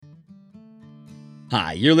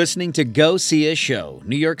Hi, you're listening to Go See a Show,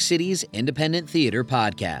 New York City's independent theater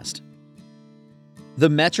podcast. The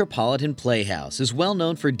Metropolitan Playhouse is well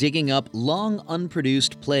known for digging up long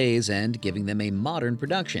unproduced plays and giving them a modern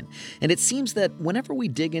production. And it seems that whenever we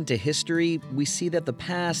dig into history, we see that the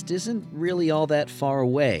past isn't really all that far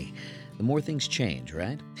away. The more things change,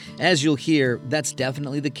 right? As you'll hear, that's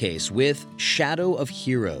definitely the case with Shadow of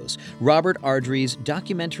Heroes, Robert Ardrey's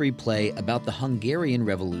documentary play about the Hungarian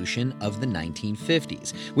Revolution of the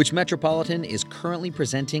 1950s, which Metropolitan is currently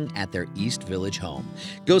presenting at their East Village home.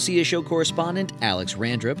 Go See a Show correspondent Alex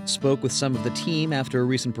Randrup spoke with some of the team after a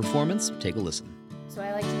recent performance. Take a listen. So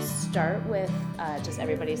I like to start with just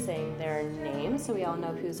everybody saying their name so we all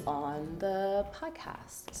know who's on the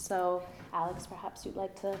podcast. So Alex, perhaps you'd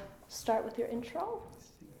like to start with your intro?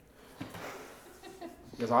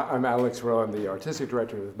 Yes, I'm Alex Rowe. I'm the artistic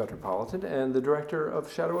director of Metropolitan and the director of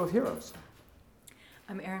Shadow of Heroes.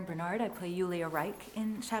 I'm Erin Bernard. I play Yulia Reich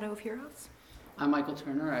in Shadow of Heroes. I'm Michael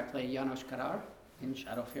Turner. I play Janos Karar in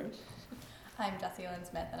Shadow of Heroes. I'm Jessie Lynn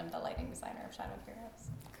Smith, and I'm the lighting designer of Shadow of Heroes.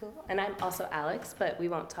 Cool. And I'm also Alex, but we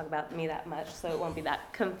won't talk about me that much, so it won't be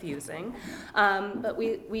that confusing. But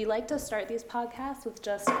we like to start these podcasts with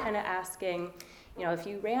just kind of asking, you know, if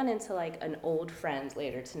you ran into like an old friend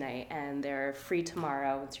later tonight and they're free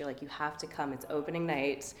tomorrow, and so you're like, you have to come, it's opening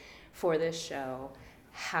night for this show,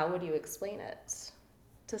 how would you explain it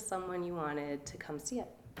to someone you wanted to come see it?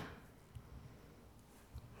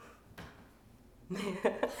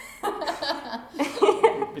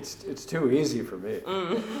 It's too easy for me.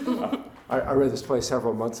 I read this play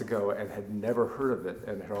several months ago and had never heard of it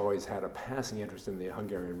and had always had a passing interest in the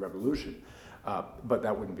Hungarian Revolution. But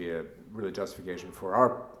that wouldn't be a really justification for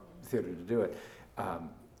our theater to do it.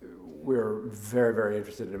 We're very, very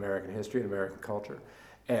interested in American history and American culture.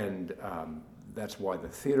 And that's why the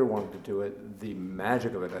theater wanted to do it. The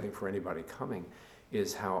magic of it, I think, for anybody coming,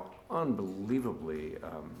 is how unbelievably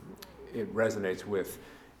it resonates with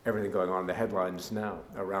everything going on in the headlines now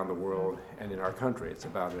around the world and in our country. It's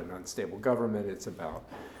about an unstable government. It's about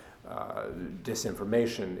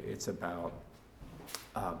disinformation. It's about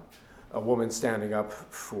a woman standing up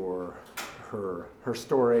for her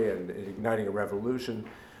story and igniting a revolution.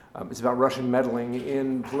 It's about Russian meddling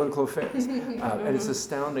in political affairs. And it's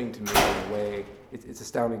astounding to me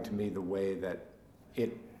the way that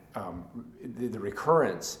the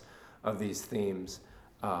recurrence of these themes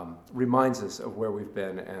reminds us of where we've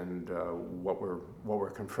been and what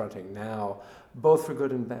we're confronting now, both for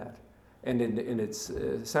good and bad. And in its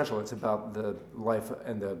essential, it's about the life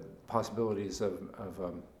and the possibilities of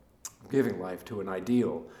giving life to an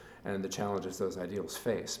ideal and the challenges those ideals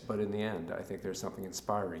face. But in the end, I think there's something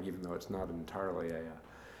inspiring, even though it's not entirely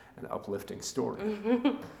an uplifting story,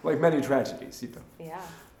 like many tragedies, you know. Yeah.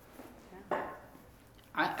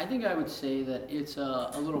 I think I would say that it's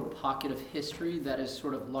a little pocket of history that is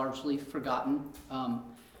sort of largely forgotten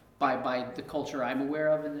by the culture I'm aware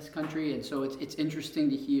of in this country, and so it's interesting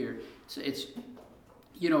to hear. It's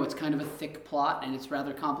you know, it's kind of a thick plot and it's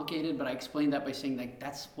rather complicated, but I explained that by saying like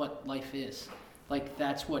that's what life is. Like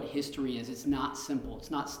that's what history is. It's not simple.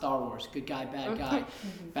 It's not Star Wars. Good guy, bad guy.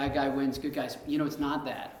 Bad guy wins. Good guys. You know, it's not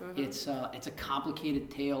that. It's a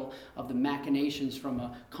complicated tale of the machinations from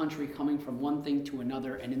a country coming from one thing to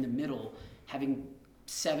another, and in the middle having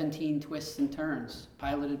 17 twists and turns,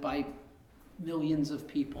 piloted by millions of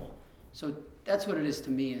people. So that's what it is to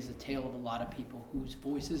me, is a tale of a lot of people whose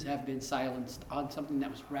voices have been silenced on something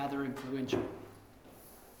that was rather influential.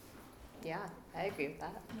 Yeah, I agree with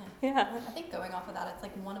that. Yeah. I think going off of that, it's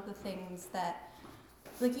like one of the things that,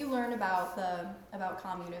 like, you learn about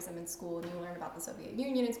communism in school and you learn about the Soviet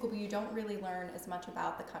Union in school, but you don't really learn as much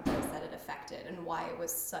about the countries that it affected and why it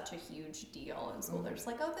was such a huge deal in school. They're just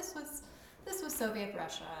like, oh, this was Soviet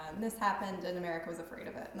Russia, and this happened, and America was afraid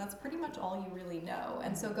of it. And that's pretty much all you really know.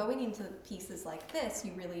 And so going into pieces like this,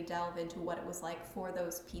 you really delve into what it was like for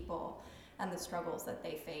those people and the struggles that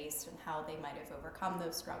they faced and how they might have overcome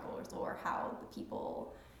those struggles, or how the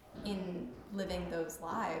people in living those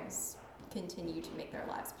lives continue to make their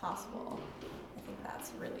lives possible. I think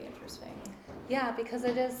that's really interesting. Yeah, because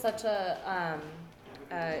it is such a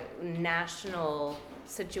national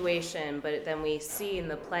situation, but then we see in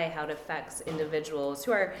the play how it affects individuals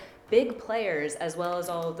who are big players as well as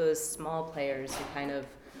all of those small players who kind of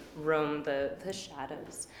roam the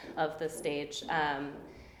shadows of the stage.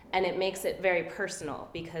 And it makes it very personal,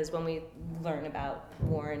 because when we learn about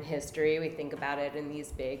war and history, we think about it in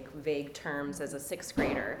these big, vague terms as a sixth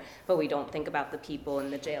grader, but we don't think about the people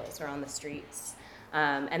in the jails or on the streets.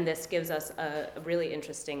 And this gives us a really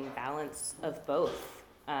interesting balance of both,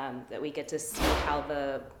 that we get to see how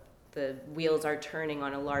the the wheels are turning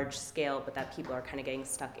on a large scale, but that people are kind of getting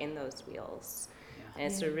stuck in those wheels.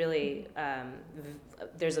 And it's a really,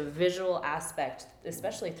 there's a visual aspect,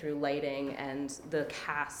 especially through lighting and the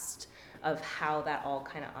cast of how that all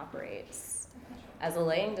kind of operates. As a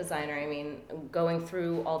lighting designer, I mean, going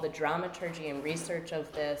through all the dramaturgy and research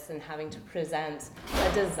of this and having to present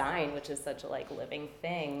a design, which is such a living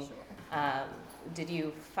thing, did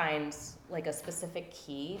you find a specific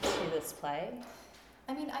key to this play?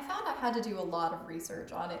 I mean, I found I had to do a lot of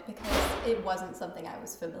research on it because it wasn't something I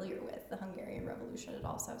was familiar with, the Hungarian Revolution at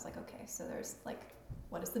all. So I was like, okay, so there's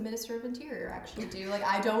what does the Minister of Interior actually do?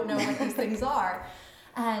 I don't know what these things are.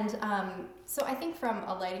 And so I think from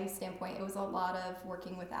a lighting standpoint, it was a lot of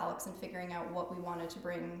working with Alex and figuring out what we wanted to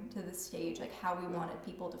bring to the stage, how we wanted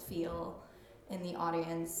people to feel in the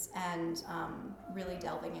audience, and really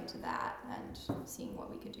delving into that and seeing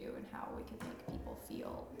what we could do and how we could make people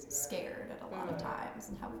feel scared at a lot of times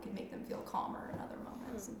and how we could make them feel calmer in other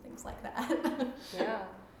moments and things like that.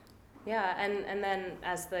 Yeah, and then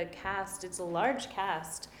as the cast, it's a large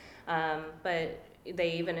cast, but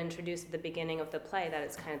they even introduced at the beginning of the play that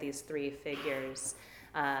it's kind of these three figures,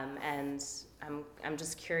 and I'm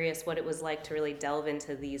just curious what it was like to really delve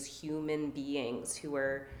into these human beings who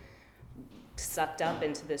were sucked up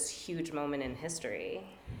into this huge moment in history.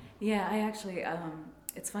 Yeah, I actually,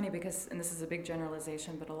 it's funny because, and this is a big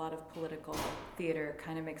generalization, but a lot of political theater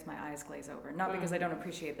kind of makes my eyes glaze over. Not because I don't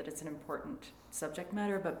appreciate that it's an important subject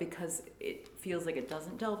matter, but because it feels like it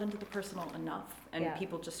doesn't delve into the personal enough, and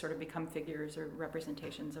people just sort of become figures or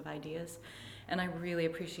representations of ideas. And I really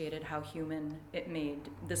appreciated how human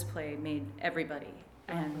this play made everybody,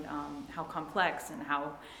 and how complex and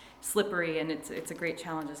how slippery, and it's a great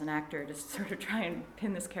challenge as an actor to sort of try and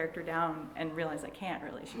pin this character down and realize I can't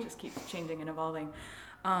really. She just keeps changing and evolving.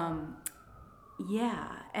 And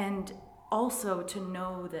also to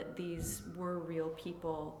know that these were real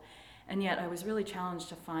people, and yet I was really challenged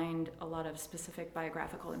to find a lot of specific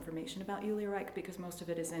biographical information about Julia Reich because most of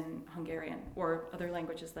it is in Hungarian or other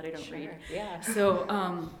languages that I don't read. Yeah. So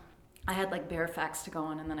I had bare facts to go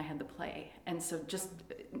on, and then I had the play, and so just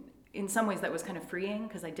in some ways that was kind of freeing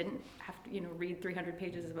because I didn't have to, read 300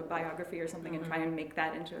 pages of a biography or something and try and make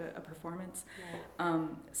that into a performance. Right.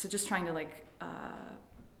 So just trying to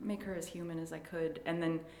make her as human as I could, and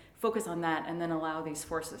then focus on that, and then allow these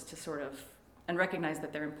forces to sort of, and recognize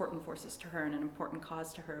that they're important forces to her and an important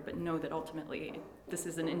cause to her, but know that ultimately this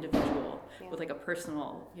is an individual with a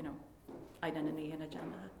personal, identity and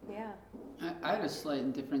agenda. Yeah. I had a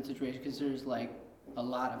slight different situation because there's a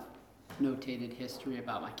lot of notated history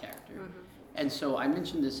about my character. And so I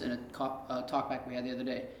mentioned this in a talk back we had the other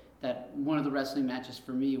day, that one of the wrestling matches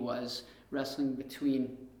for me was wrestling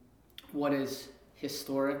between what is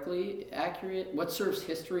historically accurate, what serves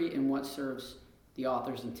history, and what serves the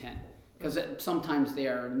author's intent. Because sometimes they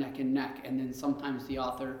are neck and neck, and then sometimes the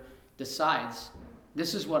author decides,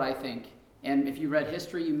 this is what I think. And if you read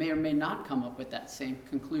history, you may or may not come up with that same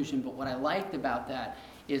conclusion. But what I liked about that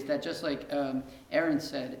is that, just like Erin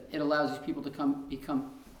said, it allows these people to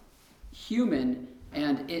become human,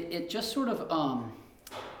 and it just sort of,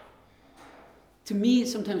 to me,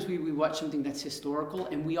 sometimes we watch something that's historical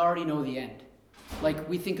and we already know the end.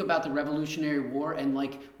 We think about the Revolutionary War and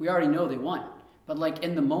we already know they won, but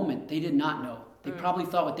in the moment they did not know. They probably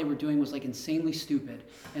thought what they were doing was insanely stupid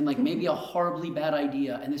and maybe a horribly bad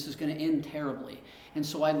idea, and this is going to end terribly. And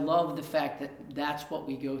so I love the fact that that's what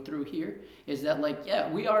we go through here, is that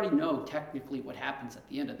we already know technically what happens at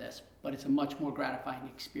the end of this, but it's a much more gratifying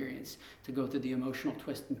experience to go through the emotional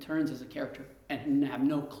twists and turns as a character and have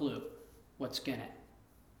no clue what's going to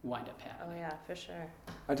wind up happening. Oh yeah, for sure.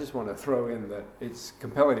 I just want to throw in that it's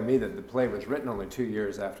compelling to me that the play was written only 2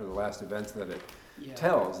 years after the last events that it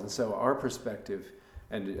tells, and so our perspective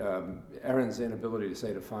and Erin's inability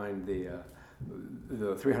to find the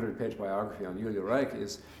 300-page biography on Julia Reich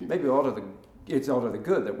is maybe it's all to the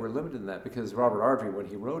good that we're limited in that, because Robert Ardrey, when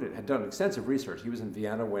he wrote it, had done extensive research. He was in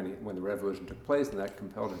Vienna when the revolution took place, and that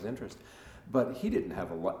compelled his interest. But he didn't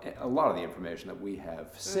have a lot of the information that we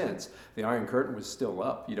have since. The Iron Curtain was still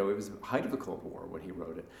up. It was the height of the Cold War when he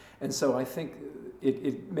wrote it. And so I think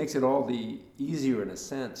it makes it all the easier in a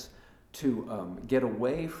sense to get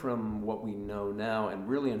away from what we know now and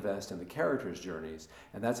really invest in the characters' journeys.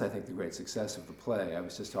 And that's, I think, the great success of the play. I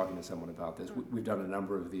was just talking to someone about this. We've done a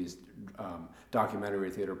number of these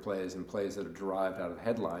documentary theater plays and plays that are derived out of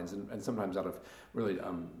headlines and sometimes out of really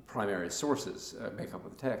primary sources, make up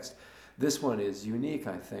with text. This one is unique,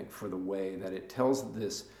 I think, for the way that it tells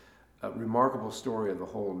this remarkable story of the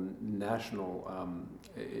whole national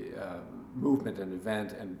movement and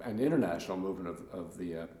event and international movement of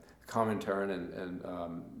the Comintern and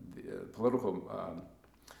political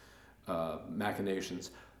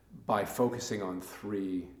machinations by focusing on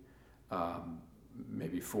three,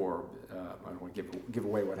 maybe four, I don't want to give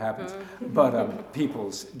away what happens, but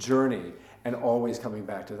people's journey, and always coming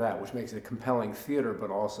back to that, which makes it compelling theater, but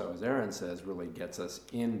also, as Erin says, really gets us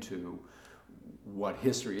into what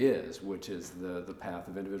history is, which is the path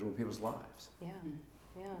of individual people's lives. Yeah,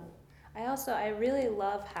 yeah. I really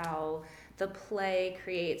love how the play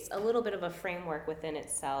creates a little bit of a framework within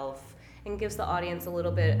itself and gives the audience a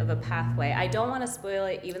little bit of a pathway. I don't want to spoil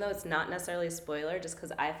it, even though it's not necessarily a spoiler, just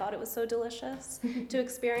because I thought it was so delicious to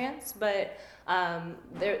experience. But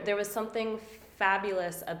there was something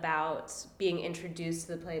fabulous about being introduced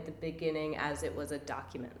to the play at the beginning as it was a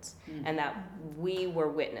document, and that we were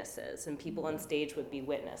witnesses, and people on stage would be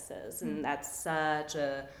witnesses, and that's such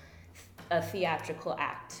a theatrical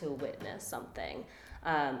act to witness something.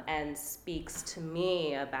 And speaks to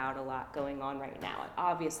me about a lot going on right now.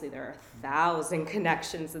 Obviously, there are 1,000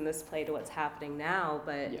 connections in this play to what's happening now,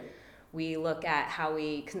 but we look at how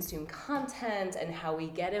we consume content and how we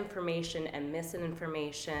get information and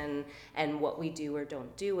misinformation and what we do or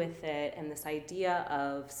don't do with it, and this idea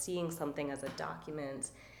of seeing something as a document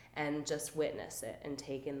and just witness it and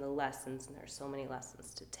take in the lessons, and there's so many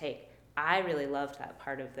lessons to take. I really loved that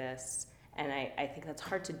part of this. And I think that's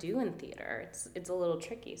hard to do in theater. It's a little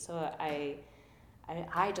tricky. So I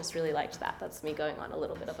just really liked that. That's me going on a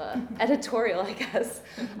little bit of a editorial, I guess.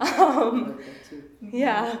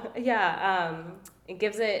 It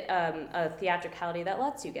gives it a theatricality that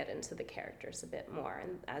lets you get into the characters a bit more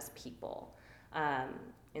and as people,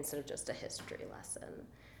 instead of just a history lesson.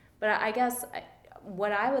 But I guess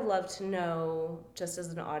what I would love to know, just as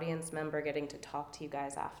an audience member getting to talk to you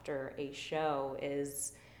guys after a show,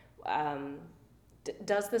 is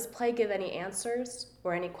does this play give any answers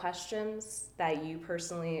or any questions that you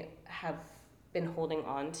personally have been holding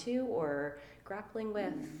on to or grappling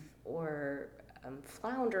with or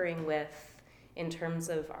floundering with in terms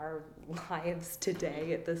of our lives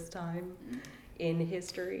today at this time in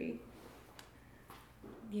history?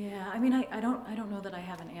 Yeah, I mean, I don't know that I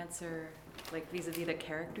have an answer like vis-a-vis the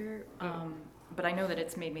character, but I know that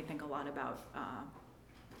it's made me think a lot about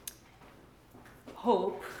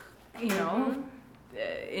hope, you know,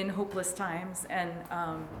 in hopeless times, and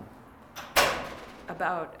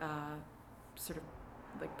about sort of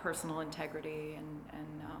like personal integrity and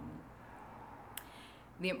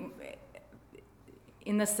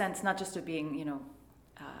in the sense not just of being, you know,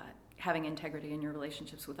 having integrity in your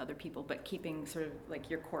relationships with other people, but keeping sort of like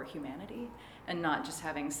your core humanity and not just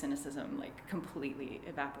having cynicism like completely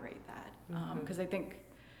evaporate that. Because I think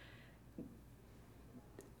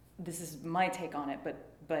this is my take on it,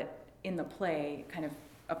 but in the play, kind of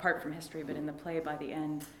apart from history, but in the play by the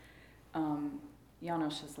end,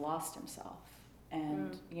 Janos has lost himself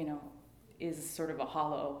and, you know, is sort of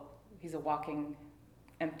he's a walking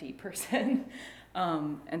empty person.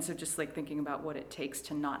 And so just like thinking about what it takes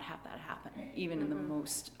to not have that happen, even in the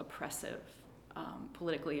most oppressive,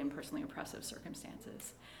 politically and personally oppressive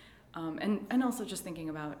circumstances. And also just thinking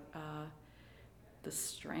about the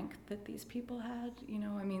strength that these people had, you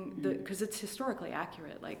know, I mean, because it's historically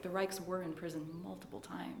accurate, like the Reichs were in prison multiple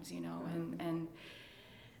times, you know, and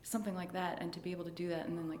something like that, and to be able to do that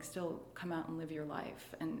and then like still come out and live your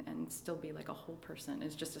life and still be like a whole person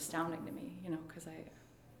is just astounding to me, you know, because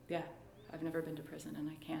I've never been to prison and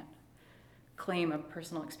I can't claim a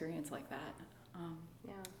personal experience like that.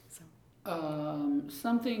 So.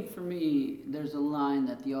 Something for me, there's a line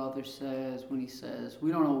that the author says when he says,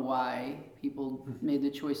 we don't know why people made the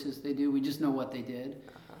choices they do, we just know what they did.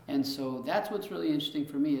 And so that's what's really interesting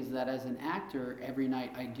for me, is that as an actor, every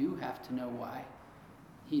night I do have to know why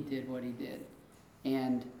he did what he did.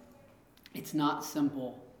 And it's not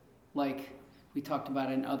simple, like we talked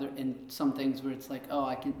about in some things where it's like,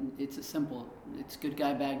 it's a simple, it's good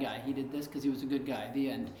guy, bad guy. He did this because he was a good guy, the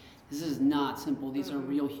end. This is not simple. These are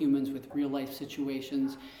real humans with real life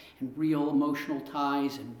situations and real emotional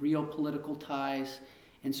ties and real political ties.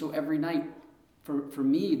 And so every night, for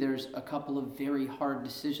me, there's a couple of very hard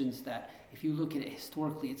decisions that if you look at it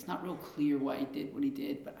historically, it's not real clear why he did what he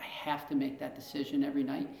did, but I have to make that decision every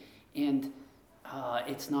night. And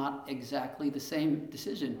it's not exactly the same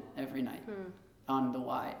decision every night on the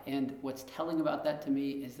why. And what's telling about that to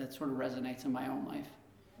me is that sort of resonates in my own life.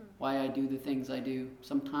 Why I do the things I do.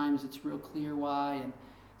 Sometimes it's real clear why, and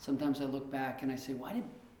sometimes I look back and I say, why did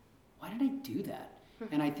I do that?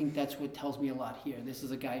 And I think that's what tells me a lot here. This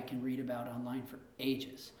is a guy you can read about online for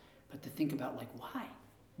ages, but to think about like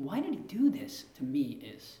why did he do this, to me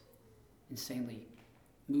is insanely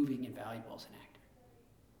moving and valuable as an actor.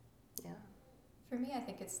 For me, I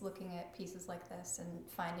think it's looking at pieces like this and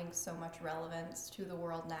finding so much relevance to the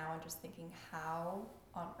world now, and just thinking, how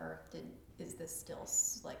on earth is this still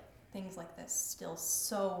like things like this still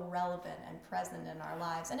so relevant and present in our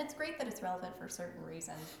lives? And it's great that it's relevant for certain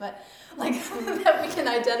reasons, but like that we can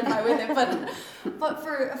identify with it. But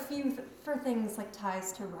for things like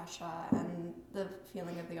ties to Russia and the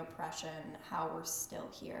feeling of the oppression, how we're still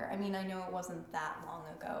here. I mean, I know it wasn't that long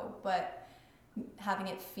ago, but having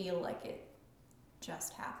it feel like it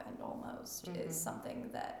just happened almost is something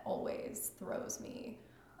that always throws me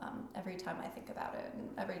every time I think about it, and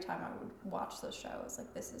every time I would watch those shows. Like,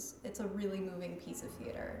 it's a really moving piece of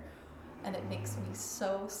theater, and it makes me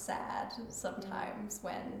so sad sometimes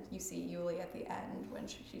when you see Yulia at the end, when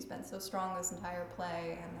she's been so strong this entire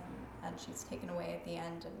play, and she's taken away at the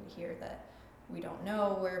end, and we hear that we don't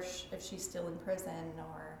know if she's still in prison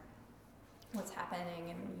or what's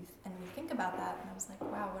happening, and we think about that, and I was like,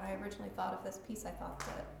 wow, when I originally thought of this piece, I thought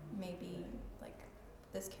that maybe like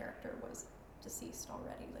this character was deceased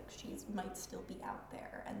already, like she might still be out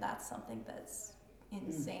there, and that's something that's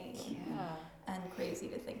insane and crazy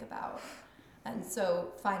to think about. And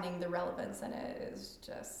so finding the relevance in it is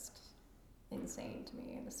just insane to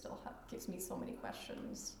me, and it still gives me so many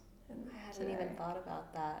questions. I hadn't even thought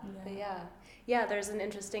about that. Yeah. But yeah, there's an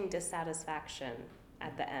interesting dissatisfaction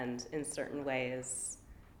at the end in certain ways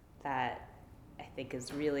that I think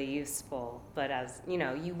is really useful. But as you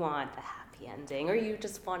know, you want the happy ending, or you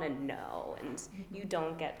just want to know, and you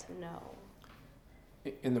don't get to know.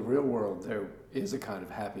 In the real world, there is a kind of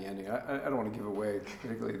happy ending. I don't want to give away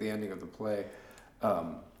particularly the ending of the play.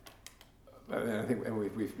 And I think, and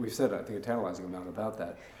we've said, I think, a tantalizing amount about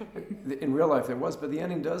that. In real life, there was, but the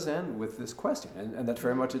ending does end with this question, and that's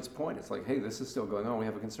very much its point. It's like, hey, this is still going on. We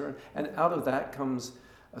have a concern, and out of that comes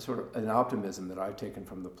a sort of an optimism that I've taken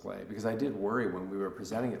from the play, because I did worry when we were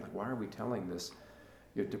presenting it, like, why are we telling this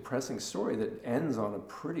depressing story that ends on a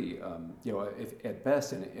pretty, if, at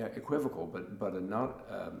best, an equivocal, but not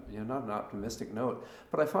an optimistic note.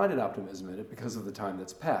 But I find an optimism in it because of the time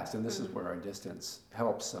that's passed, and this is where our distance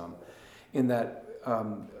helps some. In that,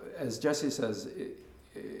 as Jesse says,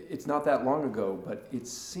 it's not that long ago, but it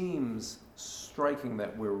seems striking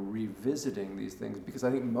that we're revisiting these things, because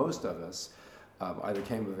I think most of us either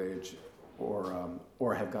came of age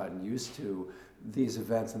or have gotten used to these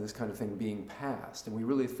events and this kind of thing being past, and we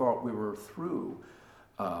really thought we were through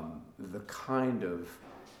the kind of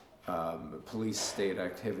police state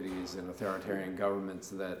activities and authoritarian governments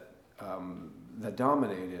that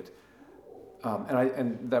dominate it.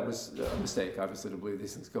 And that was a mistake, obviously, to believe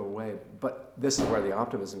these things go away. But this is where the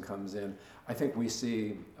optimism comes in. I think we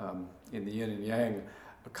see in the yin and yang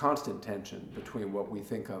a constant tension between what we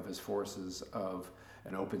think of as forces of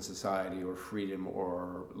an open society or freedom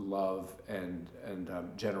or love and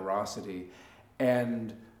generosity,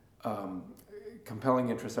 and compelling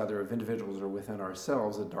interests either of individuals or within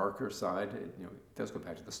ourselves, a darker side. It does go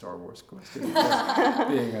back to the Star Wars question,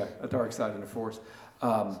 being a dark side and a force.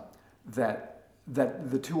 That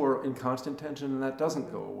the two are in constant tension, and that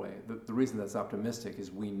doesn't go away. The reason that's optimistic is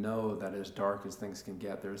we know that as dark as things can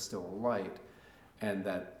get, there's still a light, and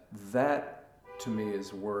that to me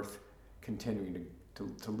is worth continuing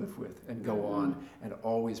to live with and go on and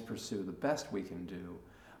always pursue the best we can do,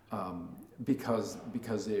 because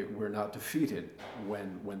we're not defeated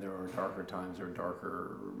when there are darker times or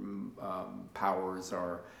darker powers,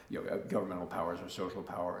 or governmental powers or social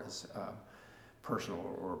powers. Personal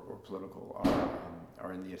or political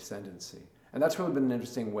are in the ascendancy, and that's really been an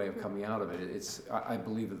interesting way of coming out of it. I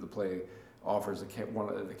believe that the play offers one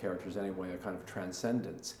of the characters anyway a kind of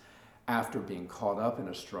transcendence after being caught up in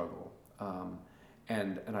a struggle,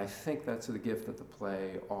 and I think that's the gift that the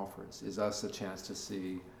play offers, is us a chance to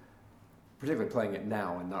see, particularly playing it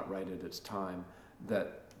now and not right at its time,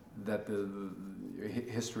 that the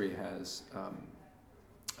history has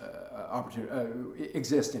opportunity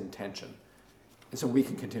exists in tension. And so we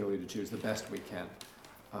can continually to choose the best we can,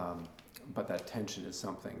 but that tension is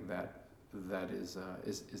something that is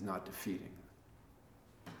not defeating.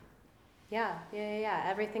 Yeah.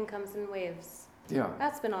 Everything comes in waves. Yeah.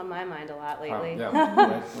 That's been on my mind a lot lately.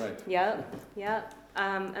 Right. Yep.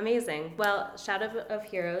 Amazing. Well, Shadow of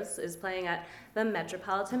Heroes is playing at the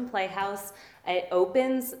Metropolitan Playhouse. It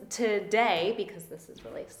opens today, because this is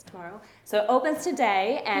released tomorrow. So it opens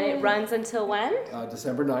today, and it runs until when?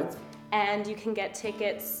 December 9th. And you can get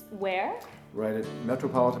tickets where? Right at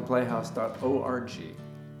metropolitanplayhouse.org.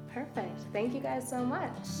 Perfect. Thank you guys so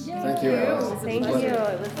much. Thank you, Alice. Thank you.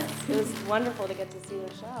 It was wonderful to get to see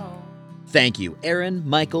the show. Thank you, Aaron,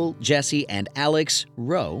 Michael, Jesse, and Alex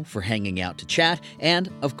Rowe for hanging out to chat, and,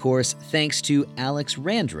 of course, thanks to Alex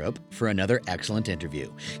Randrup for another excellent interview.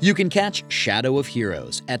 You can catch Shadow of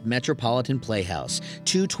Heroes at Metropolitan Playhouse,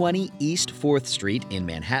 220 East 4th Street in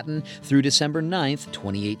Manhattan through December 9th,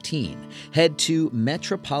 2018. Head to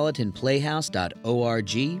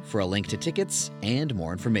metropolitanplayhouse.org for a link to tickets and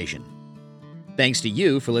more information. Thanks to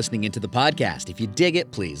you for listening into the podcast. If you dig it,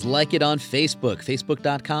 please like it on Facebook,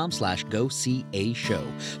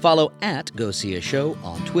 facebook.com/GoSeeAShow. Follow at Go See a Show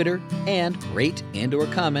on Twitter, and rate and/or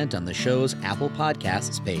comment on the show's Apple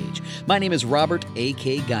Podcasts page. My name is Robert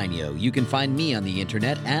A.K. Gaino. You can find me on the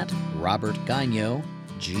internet at robertgaino,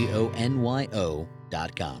 GONYO.com.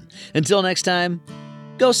 Until next time,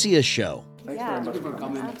 go see a show. Thanks very much. for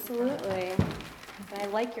coming. Absolutely. I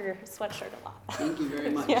like your sweatshirt a lot. Thank you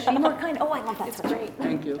very much. Be more kind. Oh, I love that sweatshirt.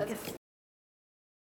 Thank you. That's